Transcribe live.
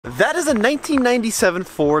That is a 1997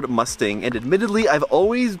 Ford Mustang, and admittedly, I've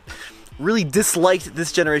always really disliked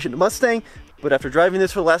this generation of Mustang, but after driving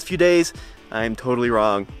this for the last few days, I'm totally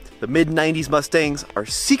wrong. The mid-90s Mustangs are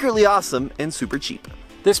secretly awesome and super cheap.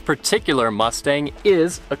 This particular Mustang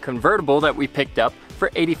is a convertible that we picked up for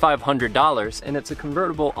 $8,500, and it's a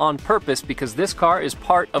convertible on purpose because this car is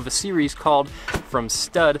part of a series called From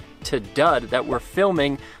Stud to Dud that we're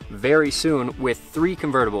filming very soon with 3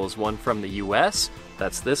 convertibles, one from the US,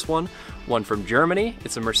 that's this one from Germany,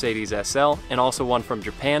 it's a Mercedes SL, and also one from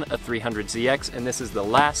Japan, a 300ZX, and this is the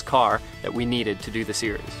last car that we needed to do the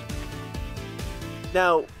series.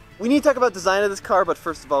 Now, we need to talk about design of this car, but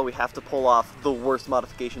first of all, we have to pull off the worst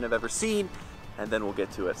modification I've ever seen, and then we'll get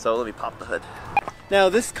to it. So let me pop the hood. Now,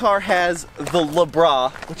 this car has the Le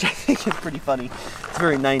Bras, which I think is pretty funny. It's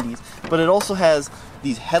very 90s, but it also has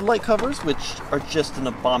these headlight covers, which are just an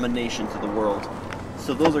abomination to the world.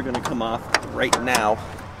 So those are gonna come off right now.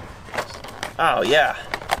 Oh yeah.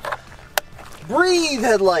 Breathe,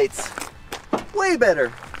 headlights! Way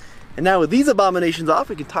better. And now with these abominations off,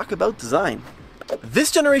 we can talk about design. This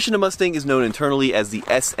generation of Mustang is known internally as the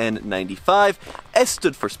SN95. S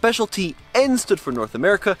stood for Specialty, N stood for North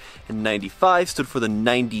America, and 95 stood for the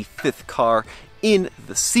 95th car in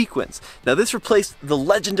the sequence. Now this replaced the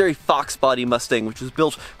legendary Fox body Mustang, which was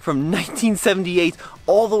built from 1978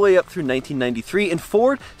 all the way up through 1993, and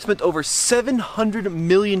Ford spent over $700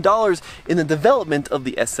 million in the development of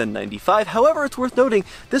the SN95. However, it's worth noting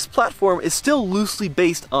this platform is still loosely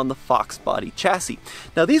based on the Fox body chassis.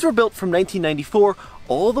 Now these were built from 1994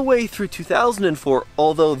 all the way through 2004,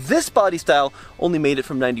 although this body style only made it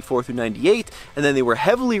from 94 through 98, and then they were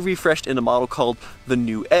heavily refreshed in a model called the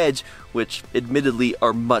New Edge, which admittedly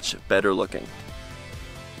are much better looking.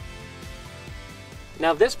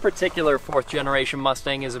 Now this particular 4th generation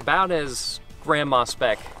Mustang is about as grandma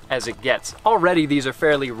spec as it gets. Already these are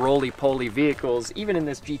fairly roly-poly vehicles, even in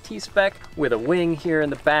this GT spec with a wing here in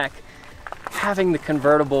the back. Having the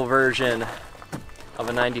convertible version of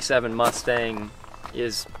a 97 Mustang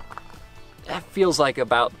that feels like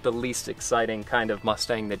about the least exciting kind of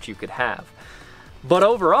Mustang that you could have. But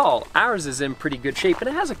overall, ours is in pretty good shape, and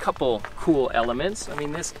it has a couple cool elements. I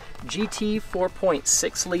mean, this GT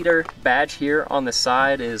 4.6 liter badge here on the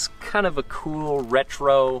side is kind of a cool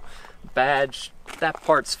retro badge. That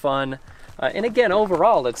part's fun. And again,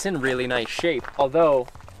 overall, it's in really nice shape, although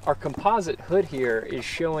our composite hood here is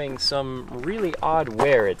showing some really odd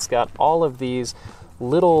wear. It's got all of these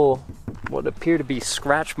little, what appear to be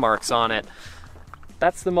scratch marks on it.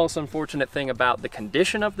 That's the most unfortunate thing about the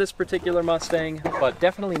condition of this particular Mustang, but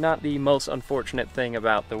definitely not the most unfortunate thing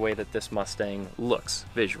about the way that this Mustang looks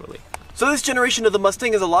visually. So this generation of the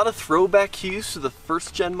Mustang has a lot of throwback cues to the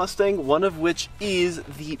 1st gen Mustang, one of which is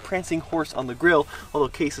the prancing horse on the grille, although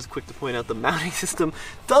Case is quick to point out the mounting system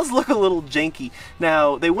does look a little janky.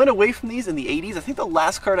 Now, they went away from these in the 80s. I think the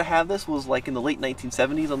last car to have this was like in the late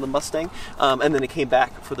 1970s on the Mustang, and then it came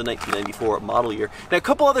back for the 1994 model year. Now, a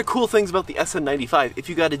couple other cool things about the SN95. If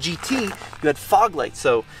you got a GT, you had fog lights,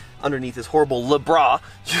 so underneath this horrible Le Bras,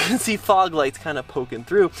 you can see fog lights kind of poking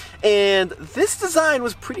through. And this design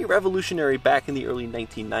was pretty revolutionary back in the early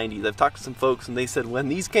 1990s. I've talked to some folks and they said when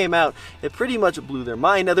these came out, it pretty much blew their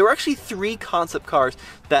mind. Now there were actually 3 concept cars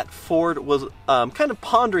that Ford was kind of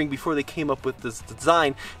pondering before they came up with this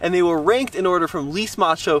design, and they were ranked in order from least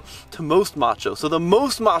macho to most macho. So the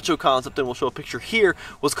most macho concept, and we'll show a picture here,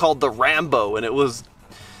 was called the Rambo, and it was,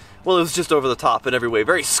 well, it was just over the top in every way,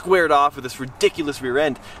 very squared off with this ridiculous rear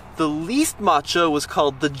end. The least macho was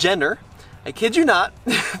called the Jenner. I kid you not,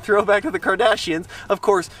 throwback to the Kardashians. Of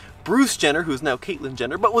course, Bruce Jenner, who is now Caitlyn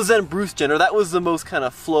Jenner, but was then Bruce Jenner. That was the most kind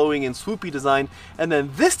of flowing and swoopy design. And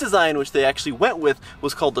then this design, which they actually went with,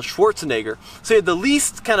 was called the Schwarzenegger. So you had the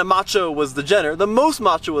least kind of macho was the Jenner, the most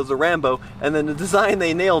macho was the Rambo, and then the design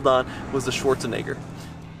they nailed on was the Schwarzenegger.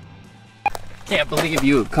 Can't believe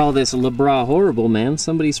you would call this Le Bras horrible, man.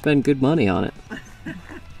 Somebody spent good money on it.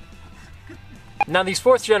 Now these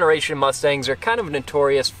 4th generation Mustangs are kind of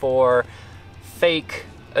notorious for fake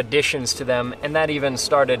additions to them, and that even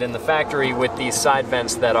started in the factory with these side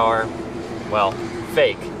vents that are, well,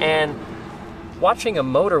 fake. And watching a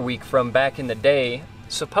Motor Week from back in the day,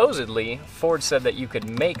 supposedly Ford said that you could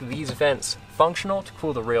make these vents functional to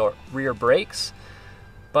cool the rear brakes,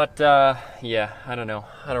 but yeah, I don't know,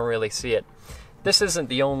 I don't really see it. This isn't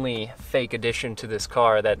the only fake addition to this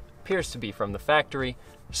car that appears to be from the factory.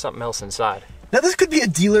 There's something else inside. Now this could be a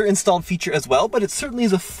dealer installed feature as well, but it certainly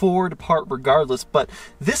is a Ford part regardless. But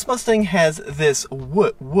this Mustang has this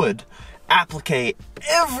wood applique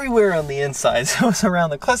everywhere on the inside. So it's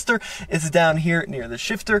around the cluster, it's down here near the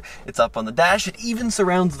shifter, it's up on the dash, it even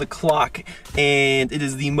surrounds the clock, and it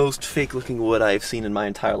is the most fake looking wood I've seen in my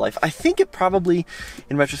entire life. I think it probably,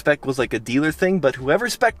 in retrospect, was like a dealer thing, but whoever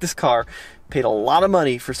spec'd this car paid a lot of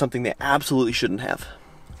money for something they absolutely shouldn't have.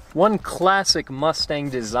 One classic Mustang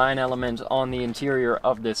design element on the interior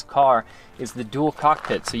of this car is the dual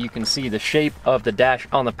cockpit. So you can see the shape of the dash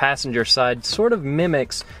on the passenger side sort of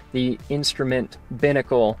mimics the instrument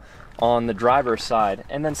binnacle on the driver's side.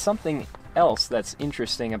 And then something else that's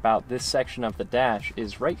interesting about this section of the dash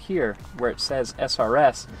is right here where it says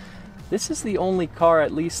SRS. This is the only car,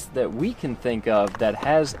 at least that we can think of, that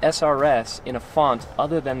has SRS in a font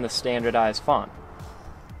other than the standardized font.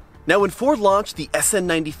 Now, when Ford launched the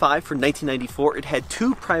SN95 for 1994, it had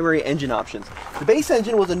two primary engine options. The base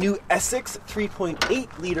engine was a new Essex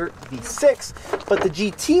 3.8 liter V6, but the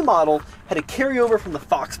GT model had a carryover from the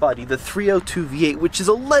Fox body, the 302 V8, which is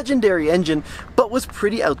a legendary engine, but was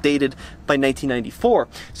pretty outdated by 1994.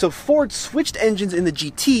 So Ford switched engines in the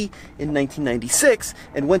GT in 1996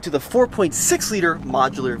 and went to the 4.6 liter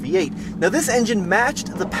modular V8. Now, this engine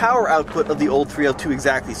matched the power output of the old 302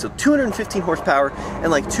 exactly, so 215 horsepower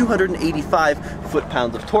and like 285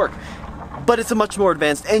 foot-pounds of torque. But it's a much more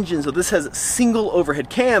advanced engine, so this has single overhead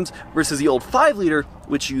cams versus the old 5 liter,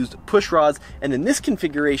 which used push rods, and in this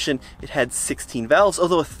configuration it had 16 valves,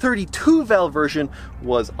 although a 32 valve version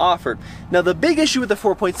was offered. Now, the big issue with the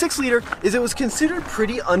 4.6 liter is it was considered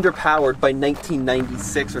pretty underpowered by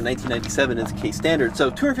 1996 or 1997 as case standard, so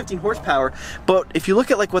 215 horsepower, but if you look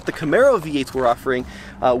at like what the Camaro V8s were offering,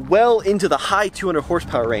 well into the high 200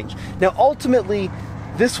 horsepower range. Now, ultimately,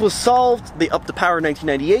 this was solved. They upped the power in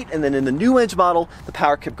 1998, and then in the new engine model, the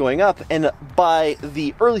power kept going up, and by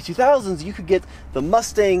the early 2000s, you could get the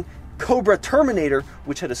Mustang Cobra Terminator,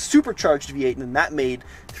 which had a supercharged V8, and that made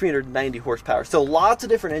 390 horsepower. So lots of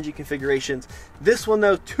different engine configurations. This one,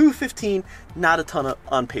 though, 215, not a ton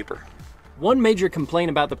on paper. One major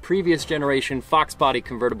complaint about the previous generation Fox body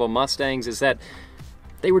convertible Mustangs is that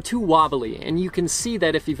they were too wobbly, and you can see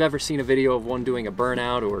that if you've ever seen a video of one doing a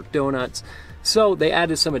burnout or donuts. So they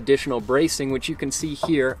added some additional bracing, which you can see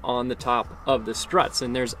here on the top of the struts,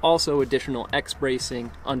 and there's also additional X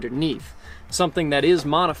bracing underneath. Something that is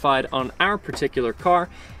modified on our particular car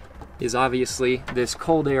is obviously this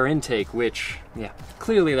cold air intake, which, yeah,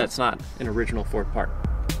 clearly that's not an original Ford part.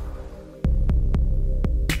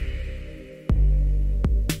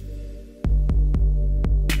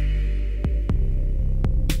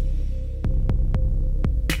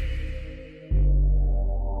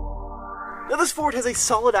 Now, this Ford has a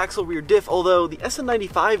solid axle rear diff, although the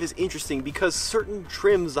SN95 is interesting because certain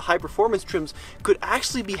trims, the high performance trims, could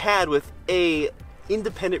actually be had with a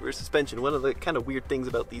independent rear suspension, one of the kind of weird things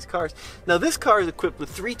about these cars. Now, this car is equipped with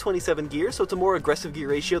 327 gears, so it's a more aggressive gear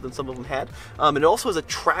ratio than some of them had. It also has a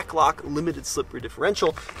track lock limited slip rear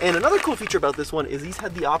differential, and another cool feature about this one is these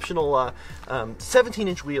had the optional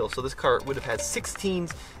 17-inch wheels, so this car would have had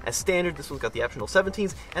 16s as standard. This one's got the optional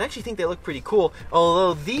 17s, and I actually think they look pretty cool,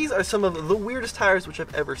 although these are some of the weirdest tires which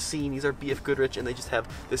I've ever seen. These are BF Goodrich, and they just have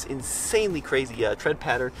this insanely crazy tread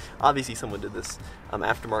pattern. Obviously someone did this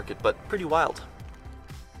aftermarket, but pretty wild.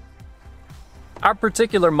 Our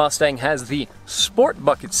particular Mustang has the sport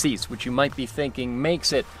bucket seats, which you might be thinking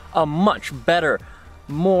makes it a much better,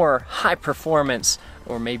 more high performance,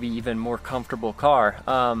 or maybe even more comfortable car.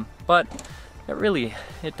 But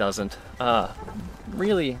it doesn't.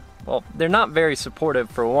 Really, well, they're not very supportive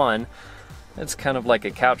for one. It's kind of like a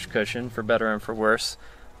couch cushion for better and for worse.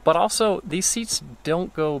 But also, these seats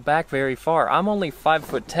don't go back very far. I'm only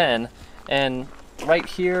 5'10", and right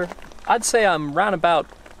here, I'd say I'm roundabout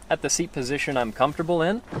at the seat position I'm comfortable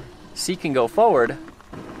in. Seat can go forward,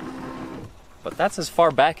 but that's as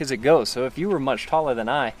far back as it goes. So if you were much taller than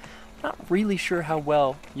I'm not really sure how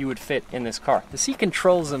well you would fit in this car. The seat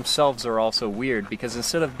controls themselves are also weird because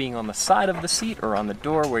instead of being on the side of the seat or on the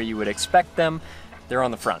door where you would expect them, they're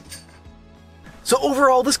on the front. So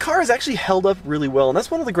overall, this car has actually held up really well, and that's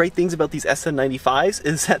one of the great things about these SN95s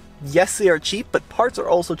is that, yes, they are cheap, but parts are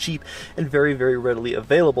also cheap and very, very readily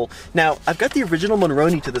available. Now, I've got the original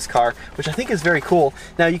Monroney to this car, which I think is very cool.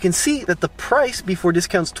 Now, you can see that the price before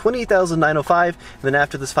discounts $28,905, and then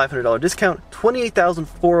after this $500 discount,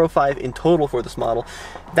 $28,405 in total for this model.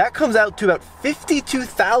 That comes out to about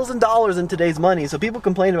 $52,000 in today's money. So people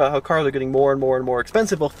complain about how cars are getting more and more and more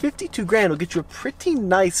expensive. Well, 52 grand will get you a pretty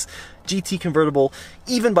nice GT convertible,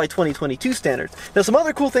 even by 2022 standards. Now, some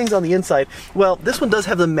other cool things on the inside. Well, this one does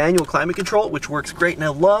have the manual climate control, which works great, and I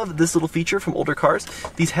love this little feature from older cars.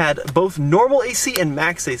 These had both normal AC and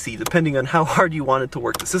max AC, depending on how hard you wanted to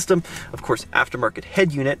work the system. Of course, aftermarket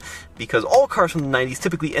head unit, because all cars from the 90s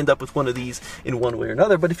typically end up with one of these in one way or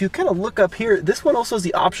another. But if you kind of look up here, this one also has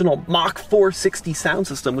the optional Mach 460 sound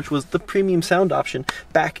system, which was the premium sound option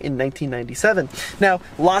back in 1997. Now,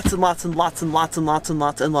 lots and lots and lots and lots and lots and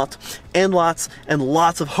lots and lots and lots and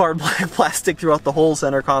lots of hard black plastic throughout the whole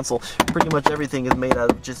center console. Pretty much everything is made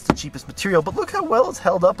out of just the cheapest material, but look how well it's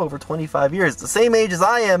held up over 25 years. It's the same age as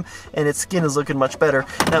I am, and its skin is looking much better.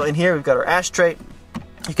 Now in here we've got our ashtray.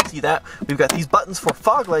 You can see that. We've got these buttons for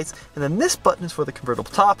fog lights, and then this button is for the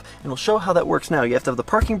convertible top, and we'll show how that works now. You have to have the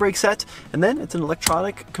parking brake set, and then it's an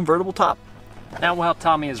electronic convertible top. Now, while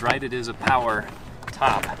Tommy is right, it is a power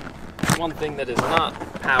top. One thing that is not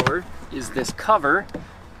powered is this cover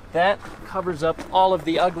that covers up all of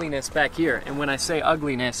the ugliness back here. And when I say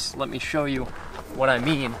ugliness, let me show you what I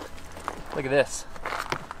mean. Look at this.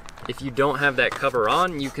 If you don't have that cover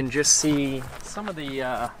on, you can just see some of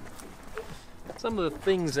the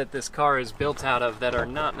things that this car is built out of that are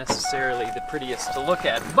not necessarily the prettiest to look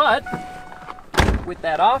at. But with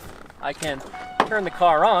that off, I can turn the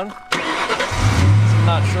car on. I'm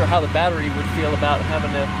not sure how the battery would feel about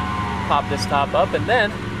having to pop this top up, and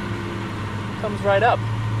then it comes right up.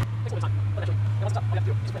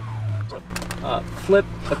 Flip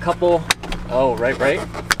a couple, oh, right.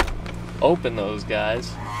 Open those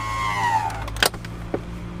guys.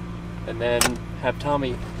 And then have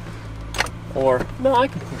Tommy, or, no, I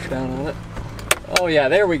can push down on it. Oh yeah,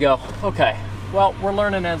 there we go. Okay, well, we're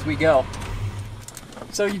learning as we go.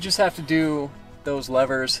 So you just have to do those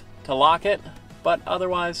levers to lock it, but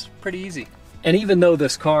otherwise, pretty easy. And even though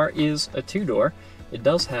this car is a two-door, it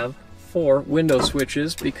does have 4 window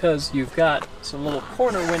switches because you've got some little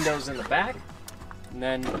corner windows in the back, and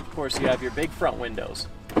then of course you have your big front windows.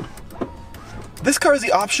 This car is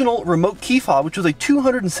the optional remote key fob, which was a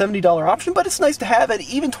 $270 option, but it's nice to have, and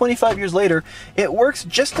even 25 years later, it works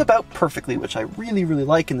just about perfectly, which I really, really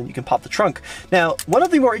like, and then you can pop the trunk. Now, one of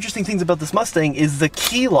the more interesting things about this Mustang is the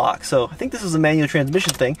key lock. So I think this is a manual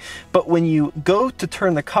transmission thing, but when you go to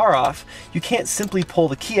turn the car off, you can't simply pull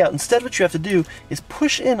the key out. Instead, what you have to do is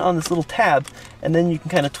push in on this little tab, and then you can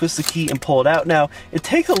kind of twist the key and pull it out. Now, it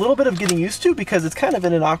takes a little bit of getting used to because it's kind of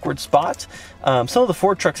in an awkward spot. Some of the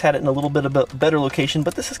Ford trucks had it in a little bit of a better location,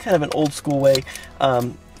 but this is kind of an old school way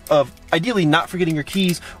of ideally not forgetting your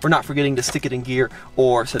keys or not forgetting to stick it in gear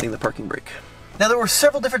or setting the parking brake. Now, there were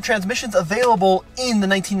several different transmissions available in the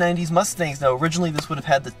 1990s Mustangs. Now, originally this would have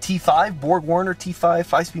had the T5, Borg-Warner T5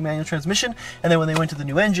 5-speed manual transmission, and then when they went to the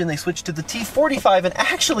new engine, they switched to the T45, and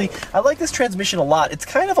actually, I like this transmission a lot. It's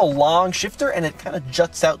kind of a long shifter, and it kind of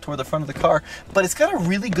juts out toward the front of the car, but it's got a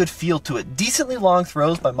really good feel to it. Decently long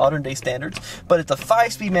throws by modern day standards, but it's a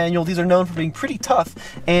 5-speed manual. These are known for being pretty tough,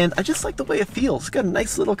 and I just like the way it feels. It's got a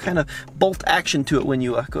nice little kind of bolt action to it when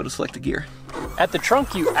you go to select a gear. At the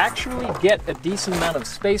trunk, you actually get a decent amount of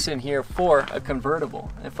space in here for a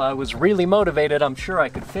convertible. If I was really motivated, I'm sure I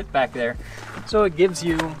could fit back there. So it gives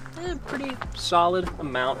you a pretty solid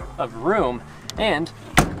amount of room. And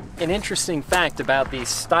an interesting fact about the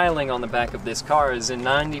styling on the back of this car is in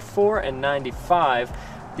 94 and 95,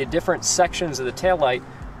 the different sections of the taillight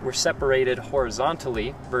were separated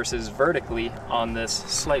horizontally versus vertically on this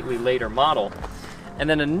slightly later model. And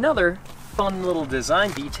then another fun little design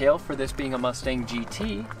detail for this being a Mustang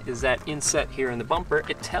GT is that inset here in the bumper,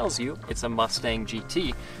 it tells you it's a Mustang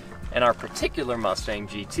GT. And our particular Mustang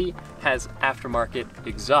GT has aftermarket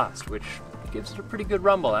exhaust, which gives it a pretty good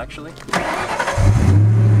rumble, actually.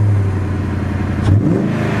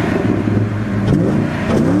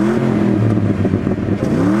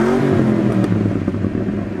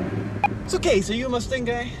 It's okay, so you a Mustang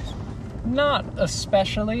guy? Not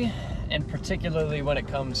especially, and particularly when it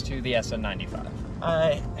comes to the SN95.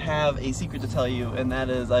 I have a secret to tell you, and that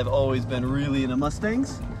is I've always been really into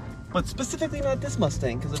Mustangs, but specifically not this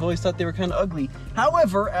Mustang, because I've always thought they were kind of ugly.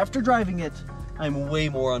 However, after driving it, I'm way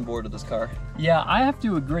more on board with this car. Yeah, I have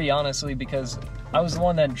to agree, honestly, because I was the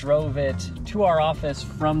one that drove it to our office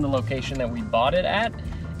from the location that we bought it at,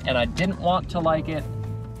 and I didn't want to like it,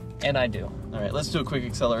 and I do. All right, let's do a quick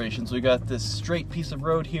acceleration. So we got this straight piece of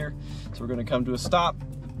road here, so we're gonna come to a stop.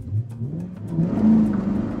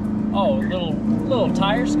 Oh, little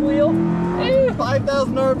tire squeal. Hey,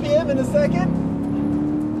 5,000 RPM in a second.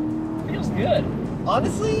 Feels good.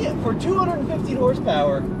 Honestly, for 215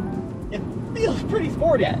 horsepower, it feels pretty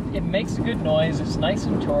sporty. Yeah, it makes a good noise. It's nice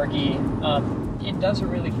and torquey. it doesn't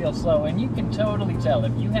really feel slow, and you can totally tell.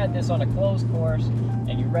 If you had this on a closed course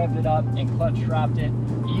and you revved it up and clutch dropped it,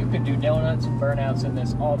 you could do donuts and burnouts in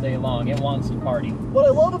this all day long. It wants to party. What I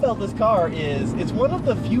love about this car is it's one of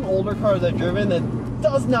the few older cars I've driven that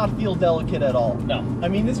does not feel delicate at all. No. I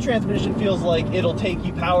mean, this transmission feels like it'll take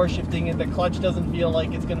you power shifting it. The clutch doesn't feel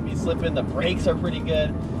like it's going to be slipping. The brakes are pretty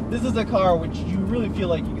good. This is a car which you really feel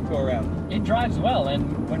like you can throw around. It drives well,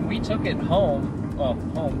 and when we took it home, well,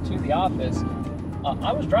 home to the office,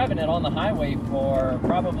 I was driving it on the highway for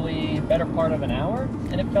probably a better part of an hour,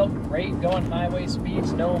 and it felt great going highway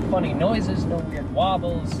speeds, no funny noises, no weird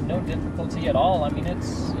wobbles, no difficulty at all. I mean,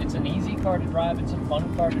 it's an easy car to drive, it's a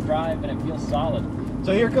fun car to drive, and it feels solid.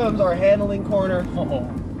 So here comes our handling corner. Oh.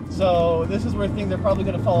 So this is where things are probably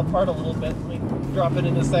going to fall apart a little bit. Let me drop it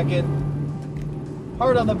in a second.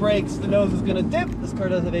 Hard on the brakes, the nose is going to dip. This car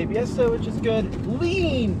does have ABS, so which is good.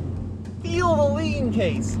 Lean! Feel the lean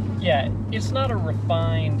case. Yeah, it's not a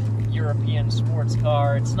refined European sports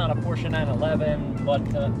car. It's not a Porsche 911, but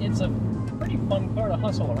it's a pretty fun car to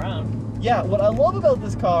hustle around. Yeah, what I love about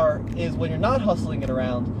this car is when you're not hustling it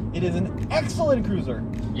around, it is an excellent cruiser.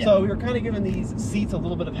 Yeah. So we were kind of giving these seats a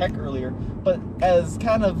little bit of heck earlier, but as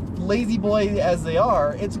kind of lazy boy as they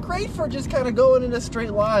are, it's great for just kind of going in a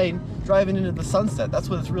straight line, driving into the sunset. That's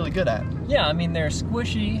what it's really good at. Yeah, I mean, they're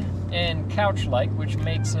squishy and couch-like, which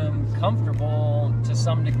makes them comfortable to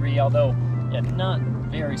some degree, although not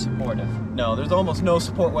very supportive. No, there's almost no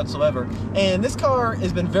support whatsoever. And this car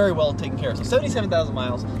has been very well taken care of. So 77,000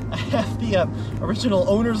 miles. I have the original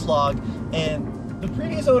owner's log, and the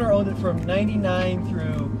previous owner owned it from 99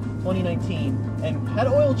 through 2019 and had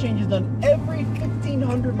oil changes done every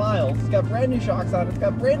 1,500 miles. It's got brand new shocks on it. It's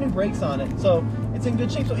got brand new brakes on it. So it's in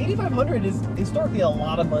good shape. So $8,500 is historically a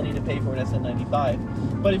lot of money to pay for an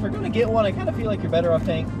SN95. But if you're going to get one, I kind of feel like you're better off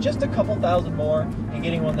paying just a couple thousand more and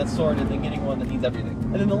getting one that's sorted than getting one that needs everything.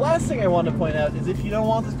 And then the last thing I want to point out is if you don't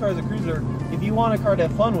want this car as a cruiser, if you want a car to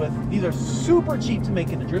have fun with, these are super cheap to make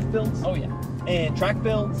into drift builds. Oh yeah. And track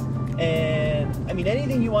builds. And I mean,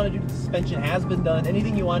 anything you want to do to the suspension has been done.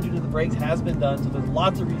 Anything you want to do to the brakes has been done. So there's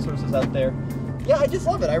lots of resources out there. Yeah, I just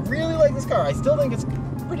love it. I really like this car. I still think it's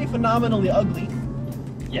pretty phenomenally ugly.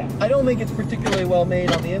 Yeah. I don't think it's particularly well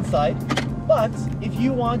made on the inside. But if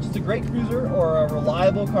you want just a great cruiser or a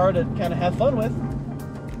reliable car to kind of have fun with,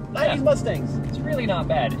 90s Mustangs. It's really not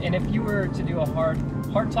bad. And if you were to do a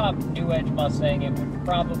hardtop new edge Mustang, it would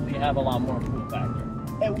probably have a lot more cool factor.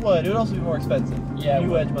 It would. It would also be more expensive. Yeah.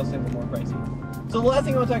 New edge Mustangs are more pricey. So the last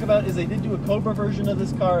thing I want to talk about is they did do a Cobra version of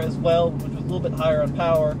this car as well, which was a little bit higher on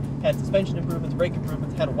power, had suspension improvements, brake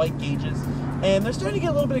improvements, had white gauges, and they're starting to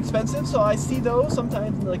get a little bit expensive. So I see those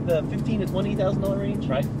sometimes in like the $15,000 to $20,000 range.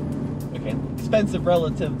 Right. Okay. Expensive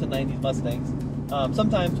relative to 90s Mustangs.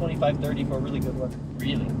 Sometimes 25, 30 for a really good one.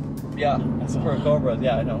 Really? Yeah, That's for a Cobra.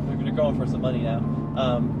 Yeah, I know. They're going for some money now.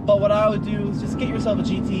 But what I would do is just get yourself a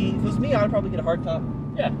GT. If it was me, I'd probably get a hardtop.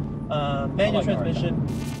 Yeah. Manual transmission.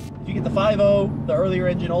 If you get the 5.0, the earlier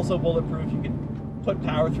engine also bulletproof. You can put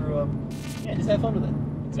power through them. Yeah, just have fun with it.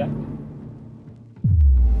 Exactly.